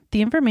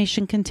The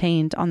information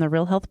contained on the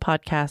Real Health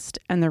podcast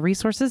and the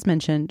resources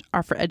mentioned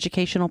are for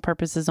educational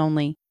purposes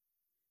only.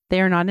 They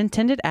are not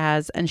intended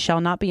as and shall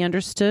not be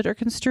understood or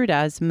construed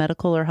as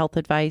medical or health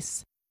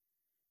advice.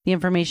 The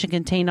information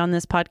contained on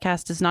this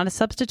podcast is not a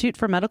substitute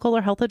for medical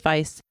or health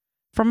advice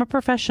from a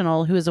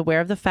professional who is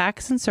aware of the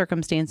facts and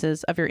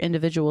circumstances of your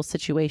individual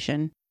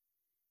situation.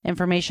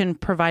 Information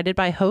provided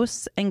by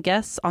hosts and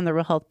guests on the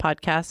Real Health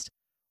podcast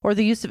or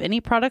the use of any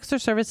products or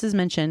services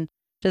mentioned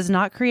does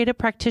not create a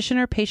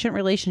practitioner-patient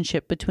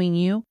relationship between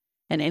you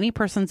and any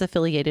persons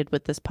affiliated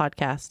with this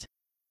podcast.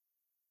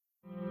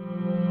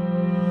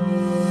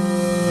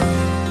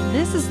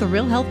 This is the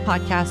Real Health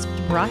Podcast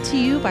brought to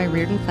you by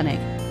Riordan Clinic.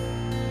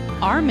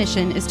 Our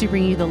mission is to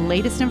bring you the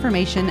latest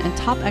information and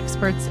top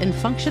experts in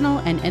functional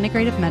and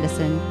integrative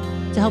medicine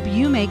to help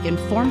you make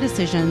informed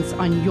decisions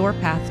on your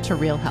path to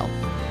real health.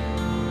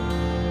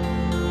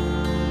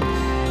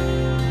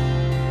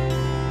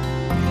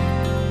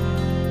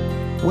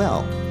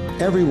 Well,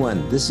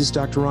 everyone, this is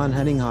Dr. Ron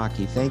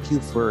Hunninghake. Thank you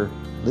for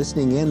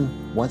listening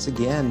in once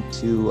again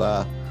to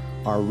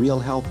our Real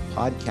Health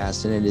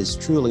podcast. And it is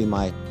truly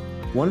my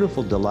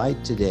wonderful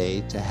delight today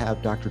to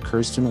have Dr.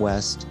 Kirsten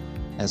West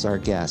as our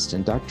guest.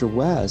 And Dr.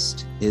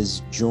 West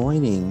is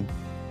joining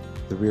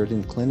the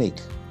Riordan Clinic.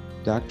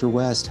 Dr.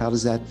 West, how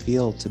does that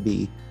feel to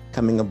be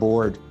coming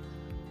aboard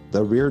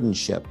the Riordan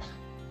ship?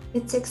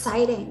 It's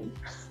exciting.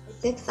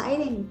 It's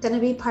exciting. Going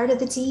to be part of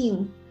the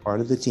team.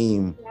 Part of the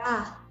team.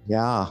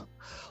 Yeah.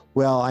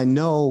 Well, I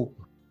know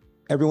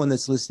everyone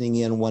that's listening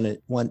in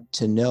want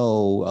to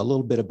know a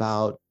little bit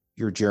about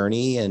your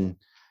journey. And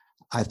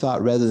I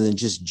thought rather than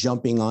just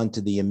jumping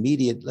onto the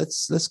immediate,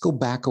 let's go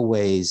back a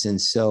ways.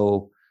 And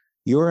so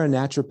you're a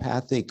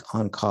naturopathic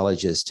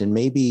oncologist, and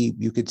maybe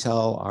you could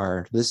tell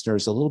our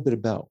listeners a little bit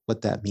about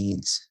what that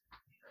means.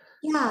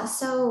 Yeah.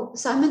 So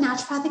I'm a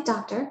naturopathic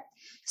doctor.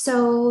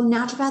 So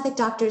naturopathic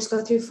doctors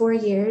go through 4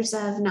 years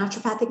of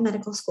naturopathic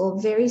medical school,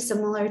 very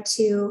similar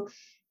to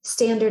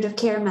standard of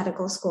care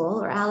medical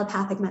school or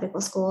allopathic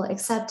medical school,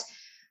 except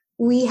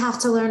we have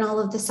to learn all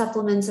of the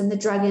supplements and the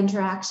drug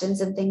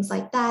interactions and things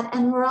like that.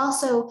 And we're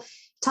also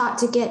taught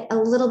to get a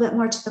little bit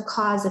more to the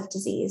cause of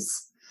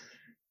disease.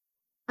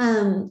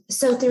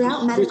 So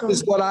throughout medical... Which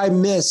is what I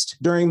missed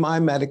during my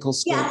medical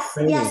school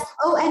training. Yes.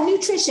 Oh, and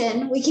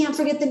nutrition. We can't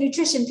forget the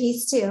nutrition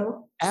piece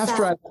too.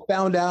 After I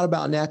found out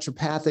about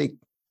naturopathic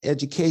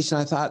education,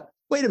 I thought,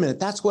 wait a minute,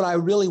 that's what I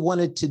really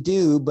wanted to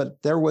do,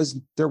 but there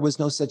was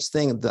no such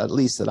thing, at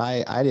least that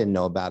I didn't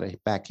know about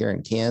it back here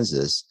in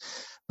Kansas.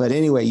 But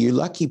anyway, you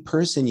lucky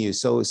person, you.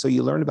 So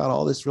you learned about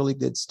all this really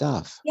good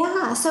stuff.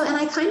 Yeah. So, and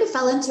I kind of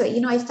fell into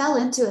it. I fell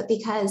into it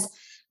because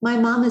my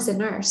mom is a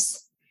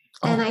nurse.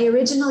 And I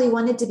originally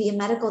wanted to be a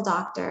medical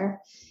doctor.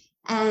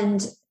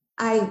 And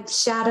I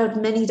shadowed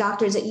many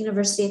doctors at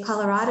University of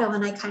Colorado.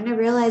 And I kind of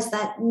realized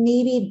that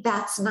maybe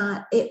that's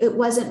not, it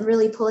wasn't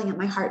really pulling at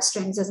my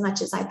heartstrings as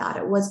much as I thought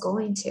it was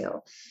going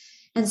to.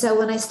 And so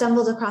when I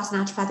stumbled across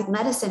naturopathic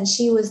medicine,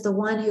 she was the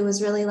one who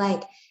was really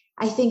like,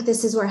 I think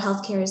this is where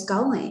healthcare is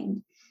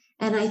going.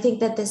 And I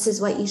think that this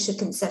is what you should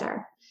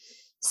consider.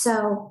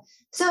 So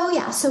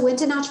went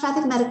to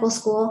naturopathic medical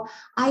school.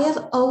 I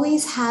have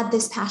always had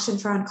this passion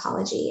for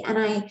oncology, and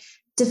I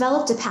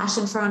developed a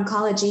passion for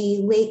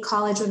oncology late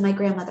college when my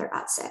grandmother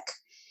got sick.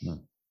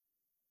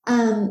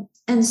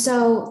 And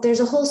so there's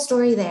a whole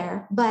story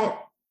there,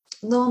 but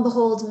lo and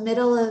behold,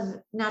 middle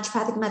of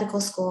naturopathic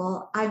medical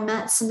school, I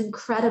met some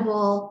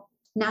incredible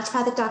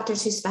naturopathic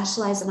doctors who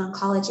specialize in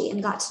oncology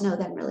and got to know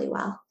them really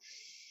well.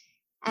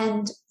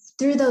 And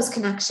through those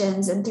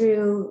connections and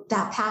through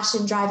that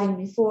passion driving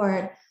me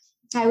forward,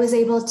 I was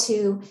able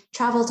to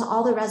travel to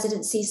all the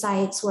residency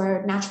sites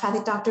where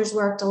naturopathic doctors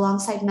worked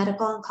alongside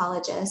medical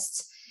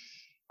oncologists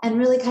and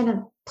really kind of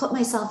put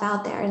myself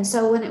out there. And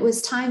so when it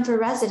was time for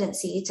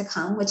residency to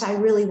come, which I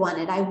really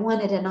wanted, I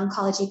wanted an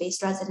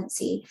oncology-based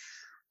residency,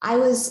 I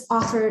was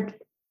offered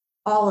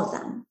all of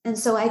them. And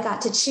so I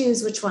got to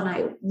choose which one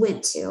I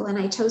went to, and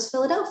I chose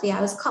Philadelphia.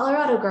 I was a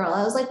Colorado girl.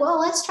 I was like, well,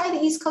 let's try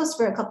the East Coast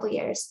for a couple of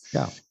years.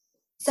 Yeah.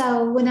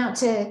 So went out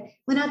to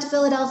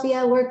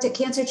Philadelphia, worked at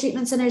Cancer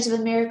Treatment Centers of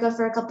America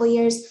for a couple of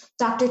years.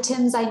 Dr.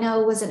 Timms, I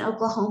know, was in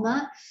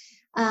Oklahoma,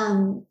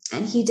 and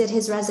he did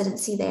his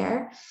residency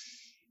there.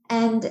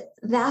 And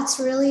that's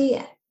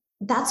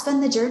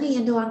been the journey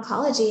into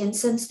oncology. And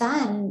since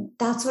then,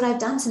 that's what I've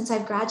done since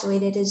I've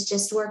graduated, is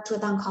just worked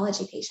with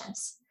oncology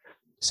patients.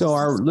 So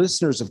our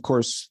listeners, of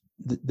course,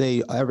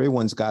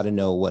 everyone's got to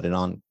know what an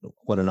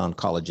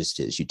oncologist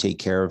is. You take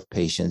care of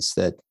patients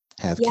that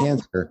have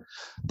cancer,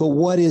 but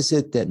what is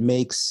it that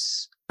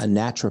makes a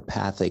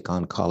naturopathic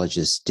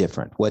oncologist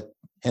different? What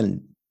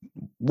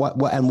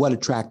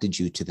attracted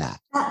you to that?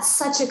 That's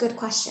such a good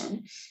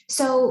question.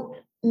 So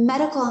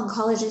medical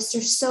oncologists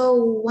are so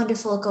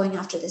wonderful at going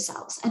after the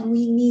cells, and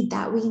we need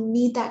that. We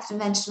need that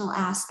conventional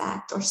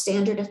aspect or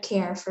standard of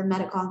care for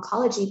medical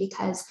oncology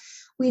because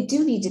we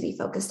do need to be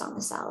focused on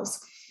the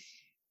cells.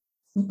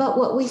 But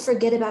what we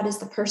forget about is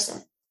the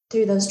person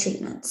through those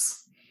treatments.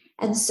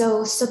 And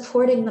so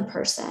supporting the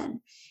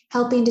person,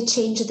 helping to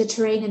change the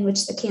terrain in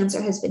which the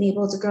cancer has been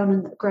able to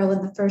grow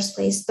in the first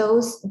place.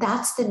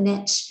 That's the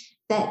niche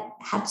that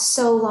had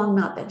so long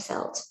not been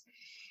filled.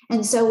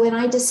 And so when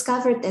I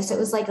discovered this, it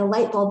was like a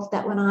light bulb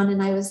that went on,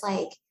 and I was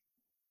like,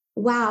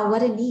 wow,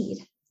 what a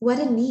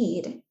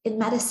need in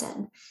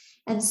medicine.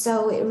 And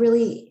so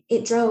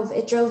it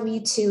drove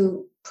me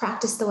to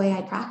practice the way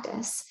I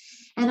practice.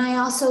 And I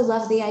also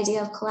love the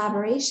idea of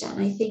collaboration.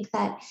 I think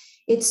that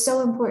it's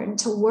so important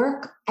to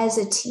work as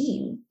a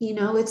team.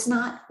 It's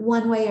not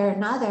one way or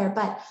another,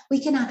 but we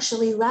can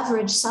actually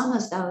leverage some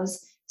of those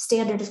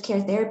standard of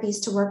care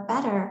therapies to work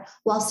better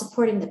while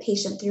supporting the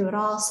patient through it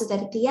all, so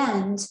that at the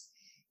end,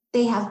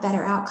 they have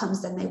better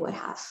outcomes than they would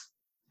have.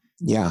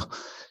 Yeah.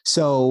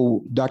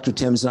 So Dr.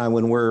 Timms and I,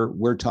 when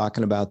we're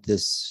talking about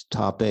this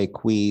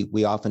topic, we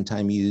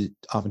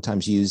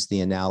oftentimes use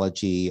the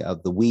analogy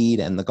of the weed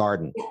and the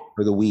garden,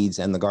 or the weeds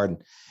and the garden.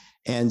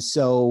 And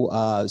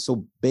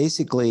so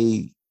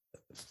basically,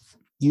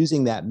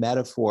 using that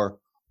metaphor,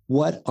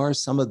 what are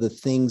some of the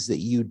things that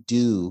you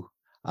do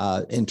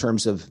in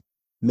terms of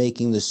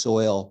making the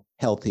soil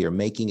healthier,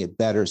 making it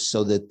better,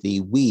 so that the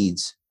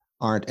weeds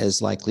aren't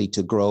as likely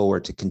to grow or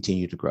to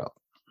continue to grow?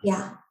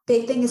 Yeah.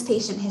 Big thing is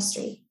patient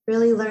history,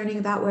 really learning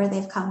about where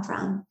they've come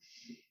from.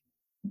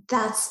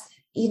 That's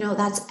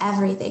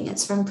everything.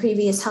 It's from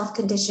previous health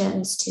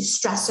conditions to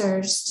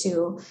stressors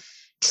to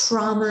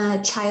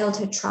trauma,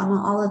 childhood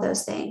trauma, all of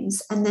those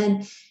things. And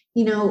then,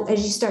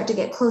 as you start to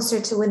get closer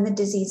to when the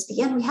disease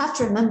began, we have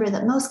to remember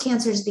that most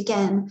cancers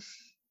begin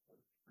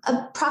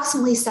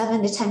approximately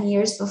 7 to 10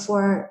 years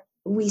before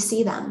we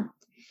see them.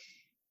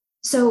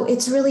 So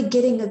it's really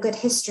getting a good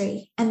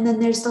history. And then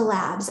there's the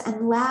labs,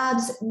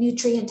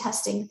 nutrient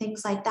testing,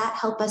 things like that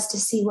help us to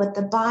see what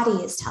the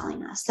body is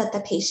telling us that the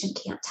patient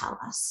can't tell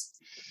us.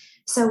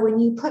 So when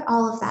you put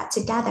all of that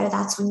together,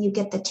 that's when you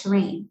get the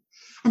terrain.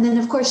 And then,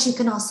 of course, you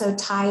can also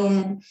tie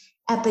in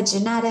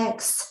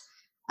epigenetics,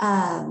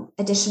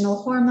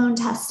 additional hormone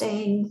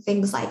testing,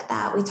 things like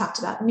that. We talked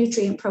about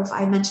nutrient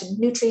profile. I mentioned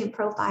nutrient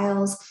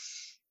profiles,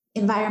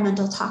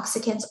 environmental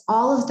toxicants.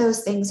 All of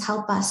those things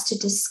help us to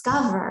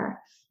discover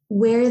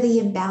where the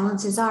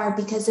imbalances are,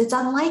 because it's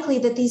unlikely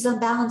that these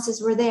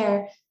imbalances were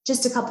there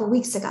just a couple of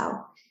weeks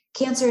ago.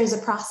 Cancer is a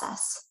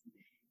process.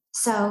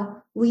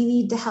 So we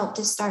need to help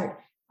to start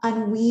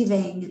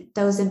unweaving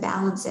those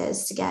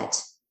imbalances to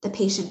get the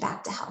patient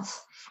back to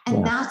health.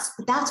 And that's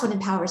what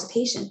empowers a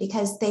patient,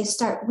 because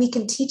we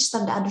can teach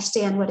them to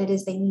understand what it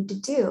is they need to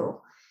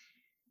do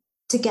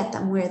to get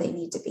them where they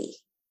need to be.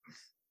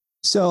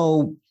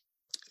 So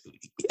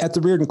at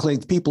the Riordan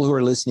Clinic, the people who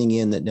are listening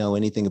in that know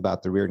anything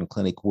about the Riordan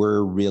Clinic,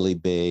 we're really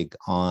big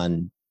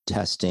on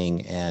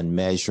testing and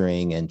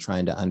measuring and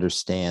trying to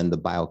understand the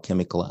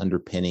biochemical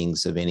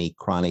underpinnings of any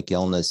chronic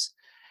illness.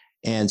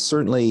 And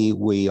certainly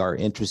we are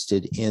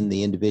interested in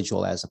the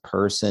individual as a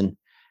person.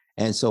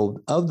 And so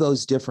of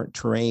those different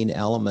terrain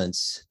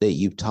elements that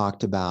you've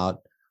talked about,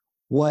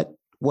 what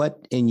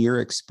in your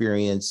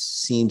experience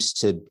seems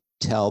to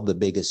tell the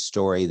biggest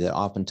story that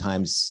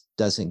oftentimes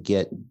doesn't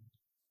get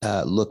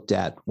looked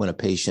at when a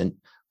patient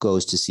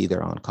goes to see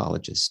their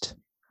oncologist?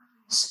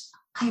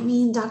 I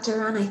mean, Dr.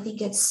 Ron, I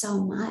think it's so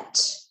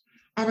much.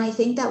 And I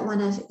think that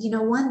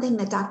one thing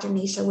that Dr.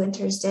 Naisha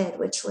Winters did,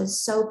 which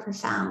was so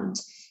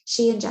profound,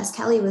 she and Jess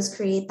Kelly, was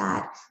create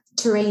that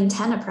Terrain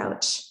 10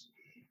 approach.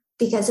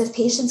 Because if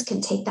patients can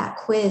take that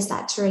quiz,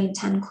 that Terrain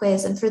 10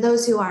 quiz, and for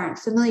those who aren't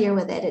familiar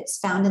with it, it's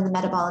found in the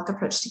Metabolic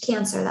Approach to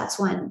Cancer. That's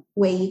one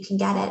way you can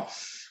get it.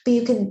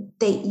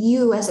 But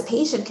you as a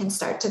patient can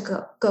start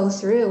to go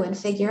through and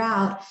figure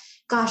out,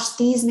 gosh,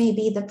 these may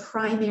be the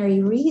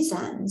primary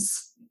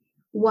reasons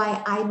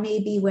why I may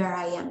be where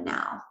I am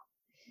now.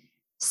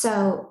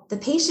 So the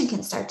patient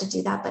can start to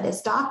do that. But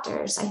as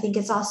doctors, I think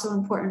it's also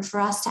important for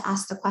us to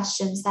ask the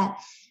questions that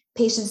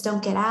patients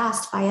don't get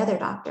asked by other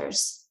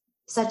doctors,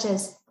 such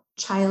as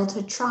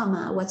childhood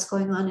trauma, what's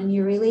going on in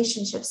your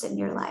relationships in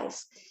your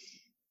life,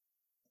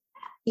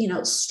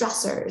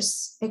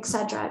 stressors, et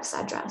cetera, et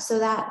cetera. So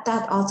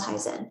that all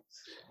ties in.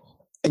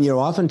 And,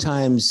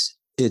 oftentimes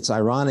it's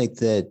ironic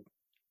that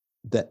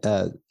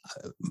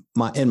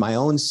in my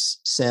own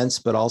sense,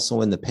 but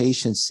also in the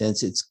patient's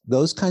sense, it's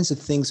those kinds of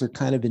things are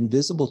kind of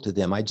invisible to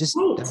them. I just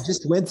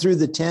went through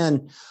the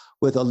 10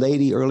 with a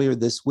lady earlier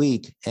this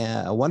week,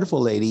 a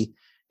wonderful lady.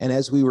 And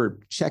as we were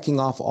checking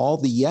off all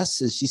the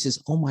yeses, she says,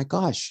 "Oh my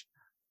gosh,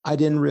 I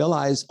didn't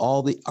realize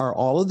are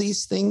all of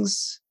these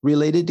things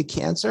related to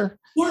cancer?"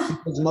 Yeah.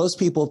 Because most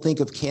people think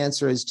of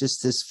cancer as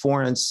just this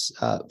foreign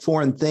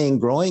thing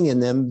growing in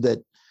them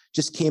that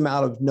just came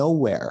out of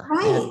nowhere.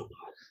 Right.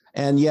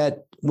 And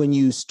yet, when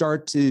you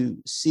start to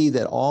see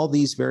that all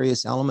these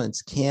various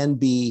elements can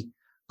be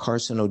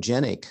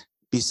carcinogenic,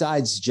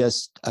 besides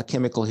just a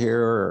chemical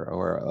here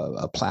or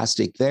a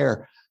plastic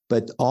there,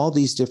 but all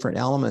these different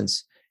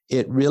elements,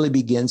 it really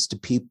begins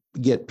to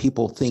get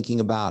people thinking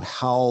about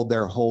how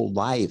their whole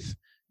life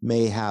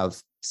may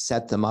have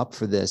set them up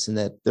for this, and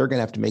that they're going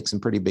to have to make some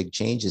pretty big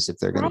changes if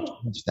they're going to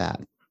change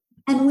that.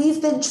 And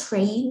we've been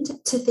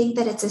trained to think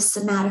that it's a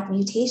somatic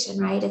mutation,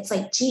 right? It's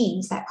like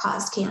genes that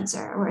caused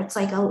cancer, or it's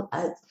like a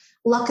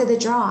luck of the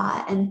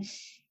draw. And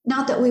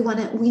not that we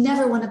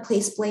never want to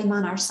place blame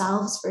on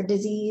ourselves for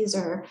disease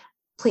or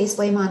place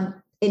blame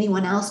on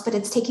anyone else, but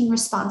it's taking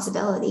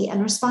responsibility.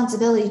 And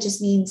responsibility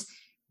just means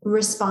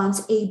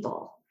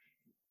responsible.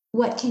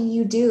 What can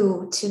you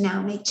do to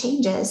now make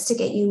changes to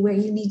get you where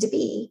you need to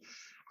be?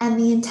 And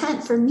the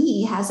intent for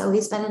me has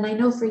always been, and I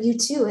know for you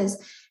too, is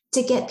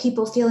to get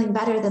people feeling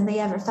better than they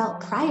ever felt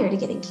prior to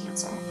getting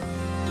cancer.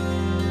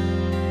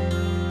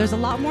 There's a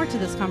lot more to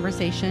this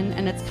conversation,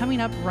 and it's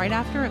coming up right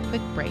after a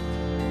quick break.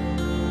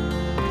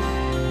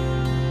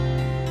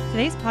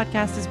 Today's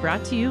podcast is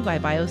brought to you by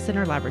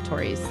BioCenter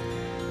Laboratories.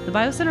 The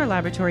BioCenter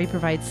Laboratory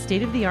provides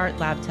state-of-the-art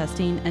lab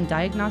testing and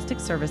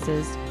diagnostic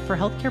services for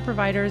healthcare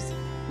providers,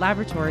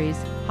 laboratories,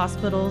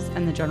 hospitals,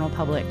 and the general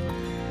public.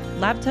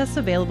 Lab tests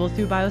available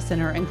through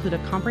BioCenter include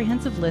a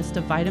comprehensive list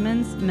of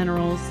vitamins,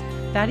 minerals,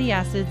 fatty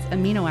acids,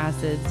 amino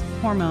acids,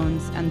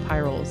 hormones, and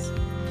pyrroles.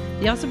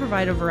 They also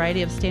provide a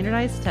variety of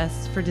standardized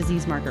tests for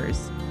disease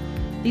markers.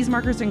 These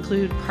markers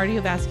include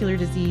cardiovascular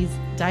disease,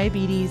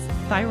 diabetes,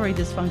 thyroid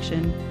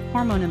dysfunction,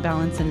 hormone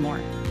imbalance, and more.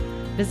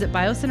 Visit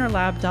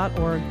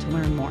biocenterlab.org to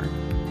learn more.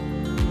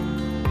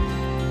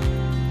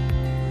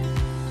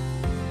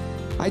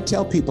 I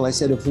tell people, I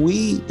said, if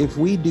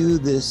we do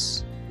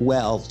this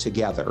well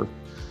together,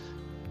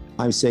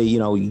 I say,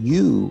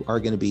 you are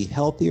going to be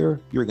healthier.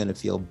 You're going to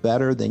feel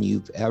better than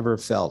you've ever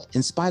felt,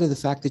 in spite of the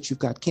fact that you've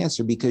got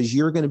cancer, because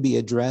you're going to be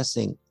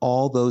addressing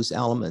all those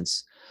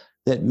elements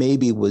that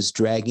maybe was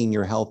dragging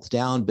your health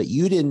down, but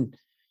you didn't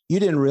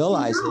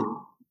realize it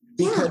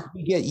because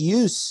we get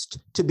used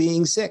to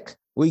being sick.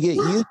 We get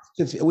used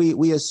to,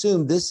 we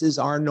assume this is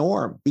our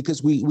norm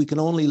because we can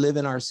only live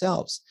in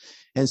ourselves.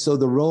 And so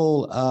the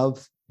role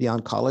of the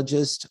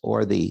oncologist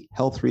or the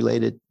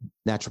health-related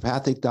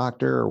naturopathic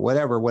doctor or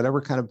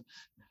whatever kind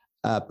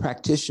of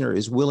practitioner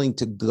is willing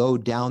to go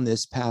down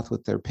this path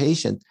with their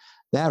patient,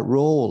 that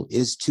role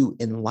is to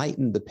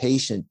enlighten the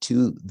patient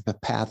to the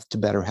path to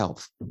better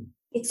health.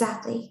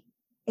 Exactly.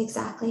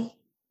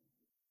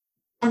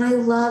 And I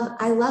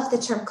love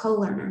the term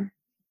co-learner,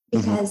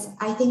 because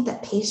I think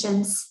that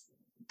patients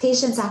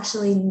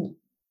actually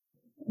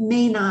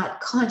may not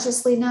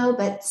consciously know,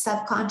 but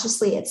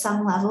subconsciously at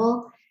some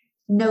level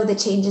know the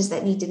changes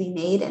that need to be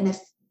made. And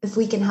if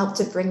we can help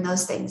to bring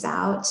those things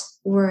out,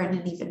 we're in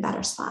an even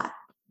better spot.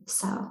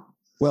 So,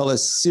 well, a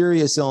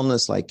serious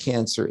illness like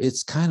cancer,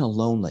 it's kind of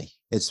lonely.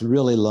 It's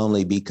really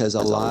lonely because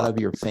a lot of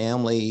your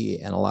family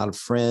and a lot of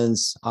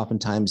friends,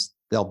 oftentimes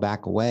they'll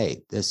back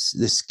away. This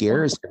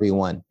scares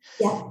everyone.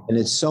 Yeah. And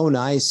it's so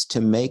nice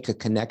to make a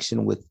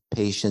connection with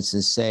patients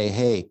and say,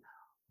 hey,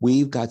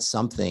 we've got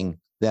something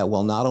that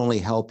will not only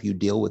help you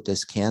deal with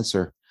this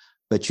cancer,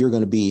 but you're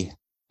going to be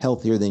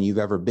healthier than you've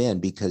ever been,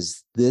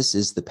 because this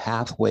is the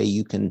pathway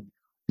you can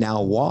now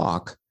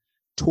walk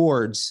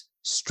towards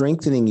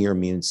strengthening your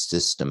immune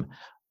system,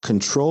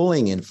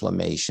 controlling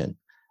inflammation,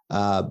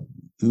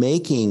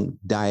 making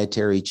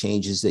dietary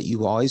changes that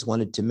you always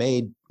wanted to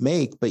make,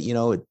 but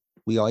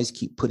we always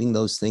keep putting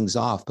those things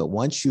off. But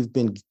once you've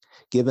been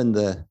given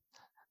the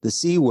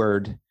C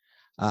word,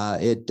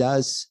 it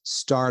does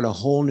start a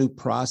whole new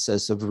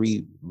process of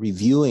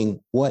reviewing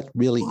what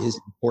really is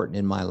important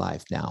in my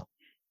life now,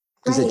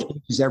 because it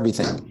changes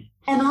everything.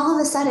 And all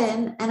of a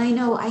sudden, and I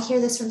know I hear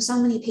this from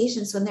so many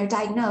patients, when they're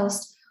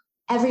diagnosed,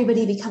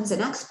 everybody becomes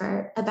an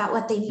expert about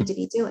what they need to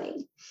be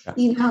doing,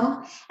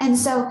 And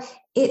so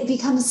it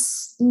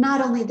becomes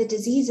not only the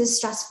disease is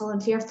stressful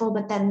and fearful,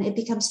 but then it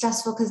becomes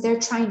stressful because they're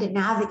trying to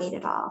navigate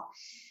it all.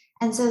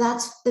 And so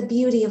that's the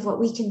beauty of what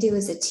we can do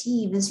as a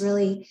team, is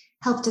really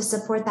help to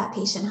support that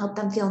patient, help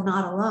them feel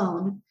not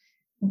alone,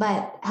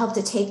 but help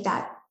to take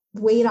that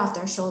weight off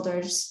their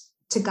shoulders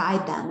to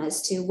guide them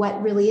as to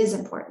what really is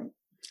important.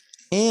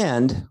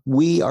 And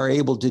we are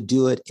able to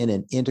do it in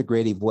an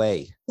integrative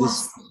way.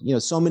 Yes.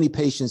 So many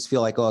patients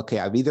feel like, okay,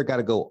 I've either got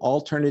to go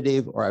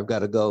alternative or I've got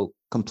to go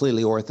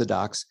completely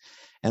orthodox.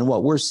 And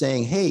what we're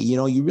saying, hey,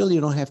 you really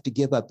don't have to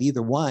give up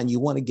either one. You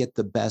want to get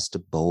the best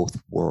of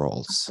both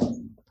worlds.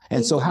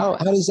 And so how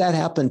does that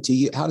happen to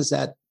you? How does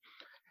that,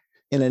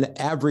 in an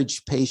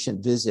average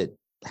patient visit,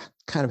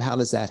 how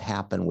does that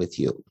happen with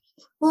you?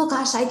 Well,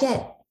 gosh, I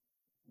get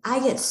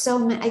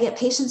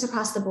patients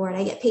across the board.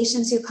 I get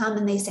patients who come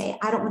and they say,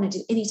 I don't want to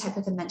do any type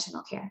of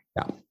conventional care.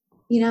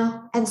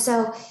 Yeah. And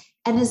so,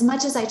 and as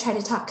much as I try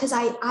to talk, because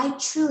I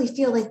truly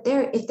feel like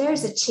if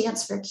there's a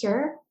chance for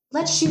cure,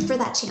 let's shoot for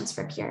that chance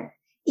for cure.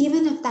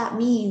 Even if that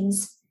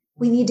means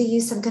we need to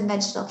use some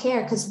conventional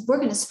care, because we're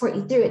going to support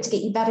you through it to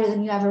get you better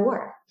than you ever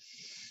were.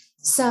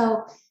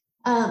 So,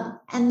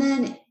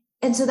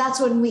 so that's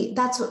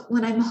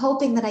when I'm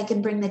hoping that I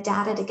can bring the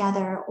data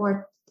together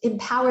or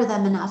empower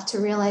them enough to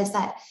realize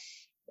that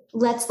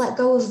let's let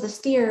go of the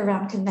fear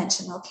around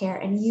conventional care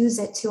and use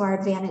it to our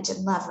advantage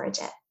and leverage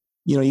it.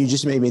 You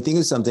just made me think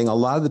of something. A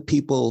lot of the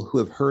people who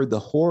have heard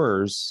the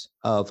horrors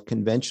of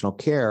conventional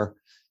care,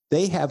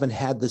 they haven't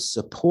had the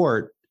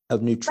support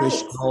of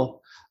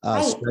nutritional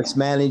Right. stress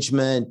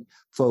management,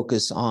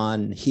 focus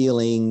on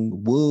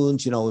healing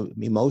wounds,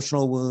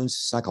 emotional wounds,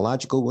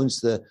 psychological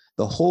wounds. The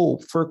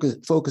whole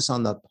focus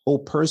on the whole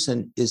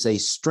person is a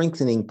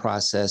strengthening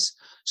process,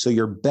 so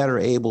you're better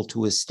able to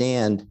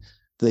withstand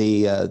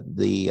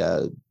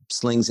the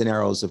slings and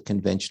arrows of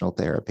conventional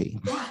therapy.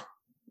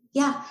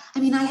 Yeah. I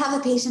mean, I have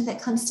a patient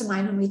that comes to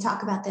mind when we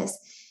talk about this.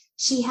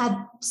 She had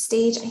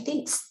I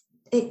think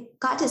it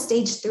got to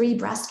stage 3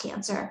 breast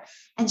cancer.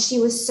 And she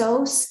was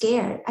so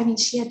scared. I mean,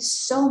 she had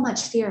so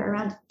much fear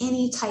around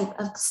any type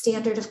of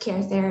standard of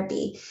care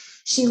therapy.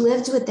 She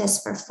lived with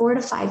this for 4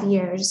 to 5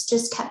 years,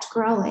 just kept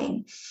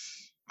growing.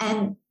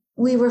 And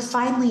we were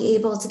finally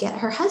able to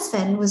her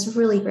husband was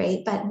really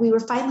great, but we were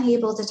finally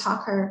able to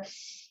talk her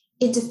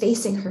into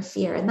facing her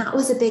fear. And that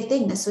was a big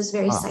thing. This was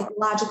very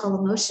psychological,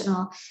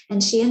 emotional.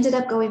 And she ended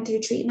up going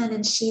through treatment,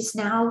 and she's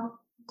now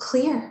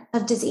clear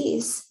of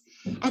disease.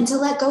 And to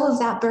let go of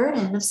that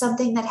burden of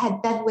something that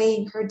had been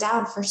weighing her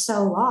down for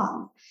so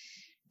long,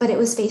 but it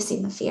was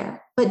facing the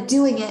fear, but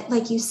doing it,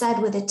 like you said,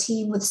 with a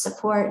team, with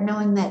support,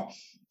 knowing that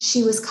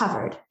she was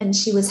covered and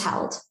she was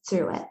held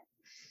through it.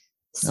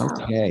 So,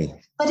 okay.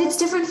 But it's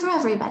different for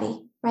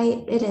everybody,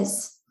 right? It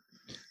is.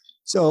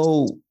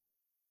 So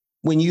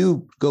when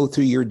you go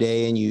through your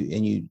day and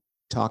you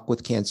talk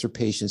with cancer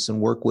patients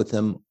and work with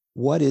them,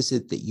 what is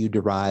it that you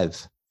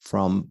derive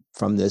from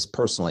this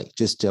personally?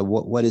 Just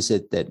what is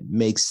it that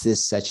makes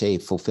this such a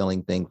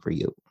fulfilling thing for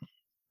you?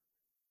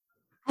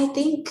 I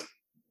think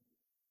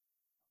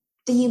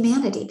the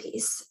humanity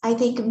piece. I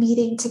think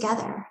meeting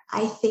together.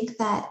 I think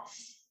that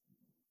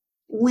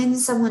when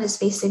someone is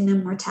facing their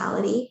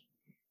mortality,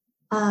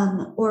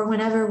 or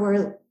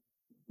whenever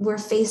we're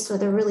faced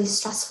with a really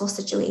stressful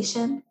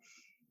situation,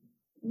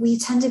 we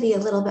tend to be a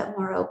little bit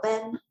more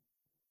open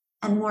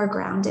and more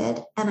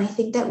grounded. And I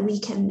think that we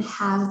can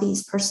have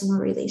these personal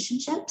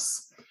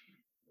relationships,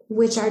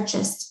 which are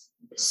just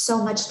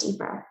so much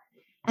deeper.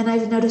 And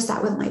I've noticed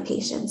that with my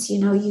patients,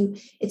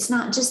 it's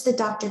not just the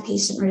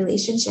doctor-patient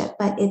relationship,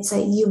 but it's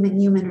a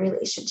human-human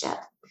relationship.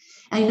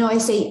 And I know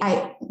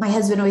my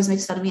husband always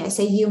makes fun of me. I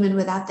say human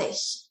without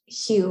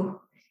the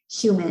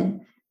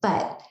human,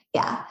 but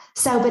yeah.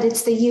 So, but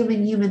it's the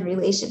human-human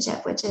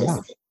relationship, which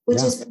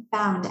is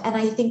profound. And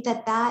I think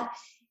that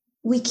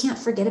we can't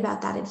forget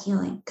about that in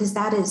healing, because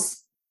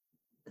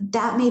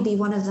that may be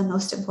one of the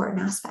most important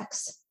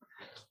aspects.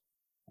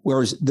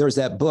 Whereas there's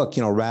that book,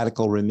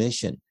 Radical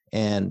Remission,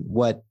 and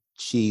what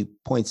she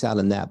points out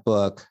in that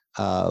book,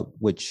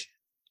 which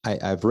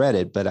I've read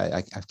it, but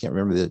I can't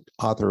remember the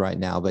author right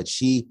now, but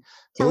she,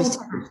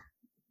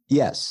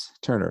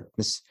 Turner,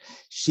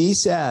 she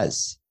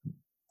says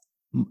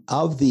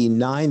of the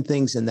 9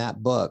 things in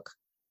that book,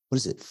 what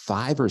is it,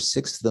 5 or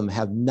 6 of them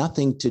have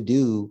nothing to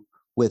do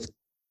with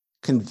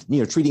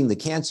treating the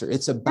cancer.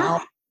 It's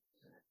about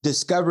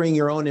discovering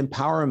your own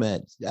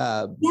empowerment,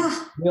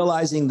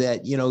 realizing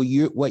that,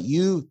 what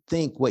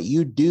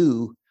you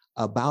do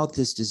about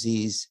this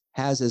disease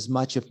has as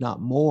much, if not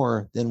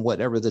more, than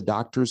whatever the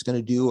doctor is going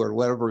to do or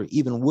whatever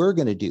even we're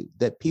going to do,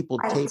 that people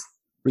take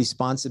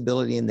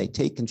responsibility and they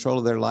take control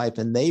of their life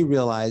and they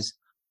realize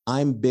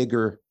I'm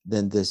bigger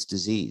than this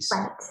disease.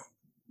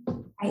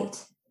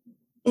 Right.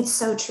 It's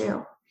so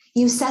true.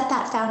 You set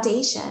that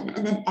foundation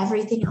and then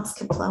everything else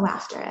can flow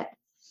after it.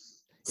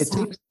 It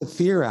takes the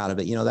fear out of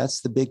it.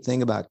 That's the big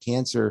thing about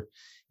cancer,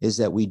 is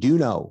that we do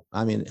know.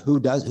 I mean,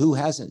 who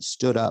hasn't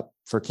stood up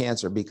for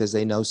cancer because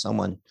they know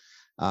someone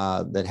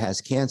that has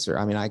cancer?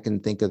 I mean, I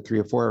can think of 3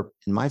 or 4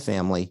 in my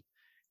family,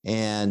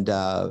 and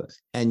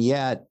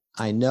yet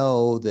I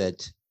know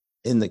that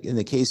in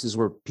the cases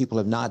where people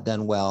have not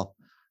done well,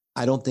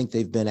 I don't think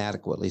they've been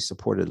adequately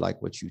supported,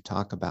 like what you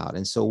talk about.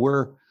 And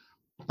so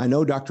I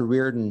know Dr.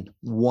 Riordan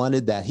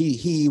wanted that.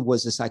 He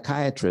was a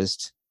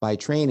psychiatrist by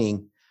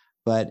training,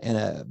 but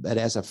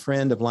as a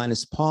friend of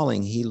Linus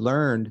Pauling, he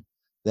learned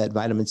that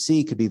vitamin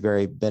C could be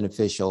very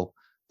beneficial.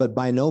 But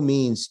by no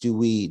means did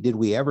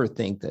we ever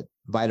think that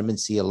vitamin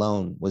C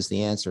alone was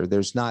the answer.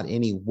 There's not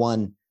any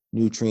one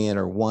nutrient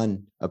or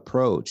one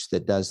approach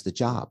that does the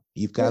job.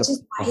 You've got to.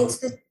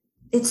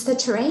 It's the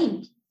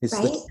terrain,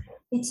 right?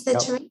 It's the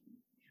terrain.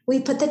 We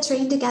put the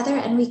terrain together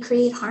and we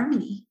create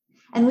harmony.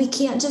 And we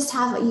can't just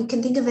you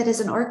can think of it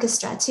as an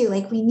orchestra too.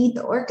 Like we need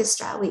the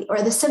orchestra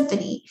or the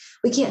symphony.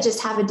 We can't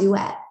just have a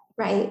duet,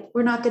 right?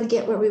 We're not going to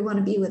get where we want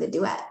to be with a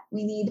duet.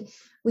 We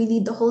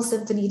need the whole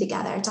symphony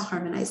together to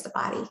harmonize the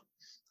body.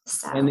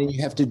 So. And then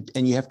you have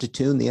to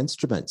tune the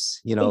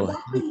instruments,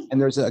 exactly.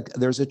 And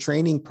there's a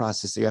training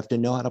process. You have to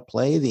know how to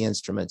play the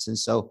instruments. And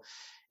so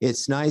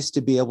it's nice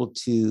to be able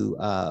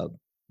to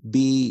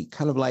be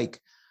kind of like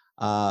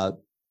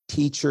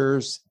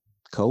teachers,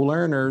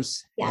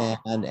 co-learners. Yeah.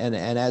 And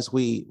as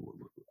we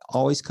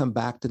always come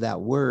back to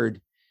that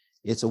word,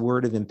 it's a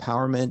word of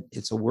empowerment.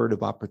 It's a word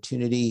of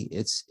opportunity.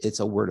 It's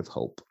a word of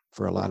hope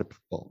for a lot of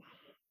people.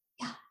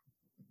 Yeah,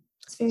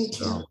 it's very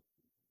true.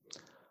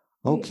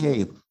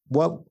 Okay.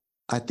 Well,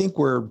 I think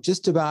we're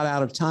just about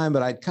out of time,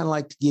 but I'd kind of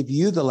like to give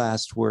you the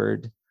last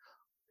word.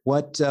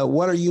 What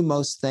are you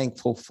most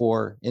thankful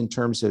for in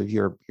terms of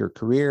your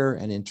career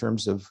and in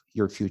terms of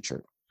your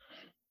future?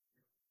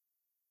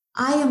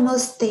 I am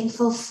most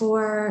thankful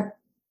for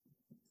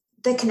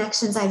the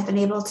connections I've been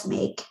able to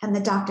make and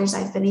the doctors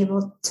I've been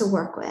able to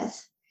work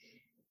with.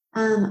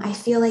 I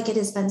feel like it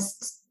has been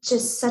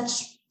just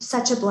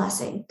such a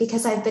blessing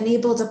because I've been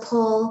able to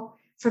pull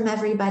from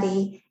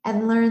everybody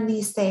and learn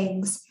these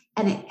things,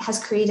 and it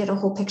has created a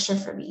whole picture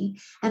for me.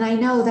 And I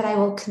know that I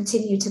will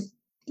continue to,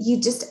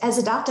 as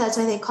a doctor, that's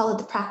why they call it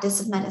the practice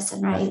of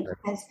medicine, right?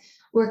 Because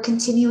we're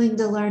continuing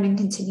to learn and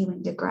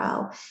continuing to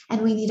grow,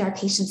 and we need our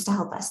patients to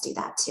help us do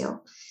that too.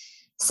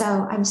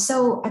 So I'm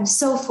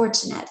so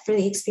fortunate for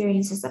the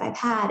experiences that I've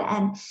had,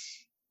 and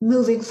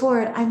moving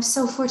forward, I'm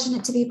so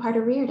fortunate to be part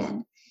of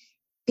Riordan,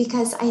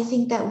 because I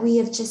think that we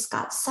have just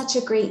got such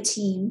a great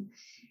team,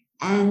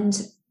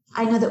 and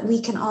I know that we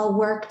can all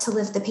work to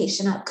lift the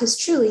patient up, because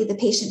truly the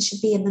patient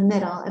should be in the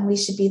middle and we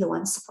should be the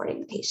ones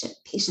supporting the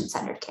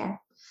patient-centered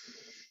care.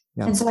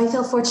 Yeah. And so I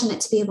feel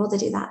fortunate to be able to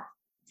do that.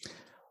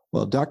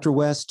 Well, Dr.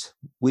 West,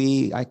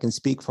 I can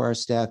speak for our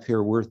staff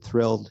here. We're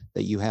thrilled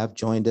that you have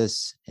joined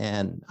us,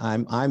 and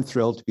I'm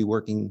thrilled to be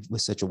working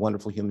with such a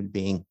wonderful human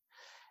being.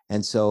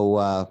 And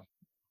so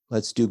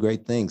let's do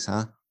great things,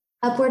 huh?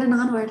 Upward and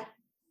onward.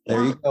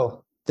 There you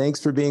go. Thanks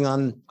for being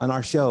on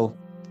our show.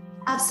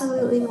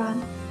 Absolutely,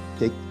 Ron.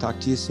 Okay, talk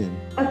to you soon.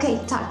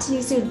 Okay, talk to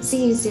you soon.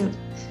 See you soon.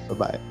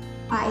 Bye-bye.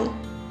 Bye.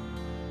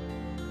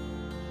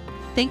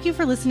 Thank you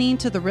for listening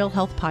to the Real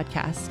Health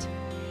Podcast.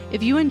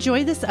 If you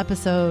enjoyed this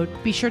episode,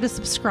 be sure to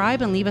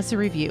subscribe and leave us a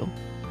review.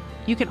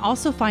 You can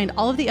also find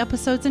all of the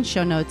episodes and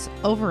show notes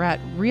over at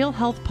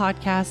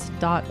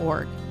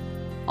realhealthpodcast.org.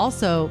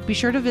 Also, be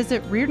sure to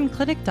visit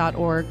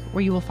riordanclinic.org,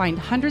 where you will find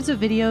hundreds of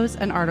videos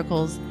and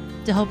articles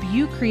to help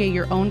you create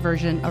your own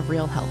version of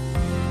real health.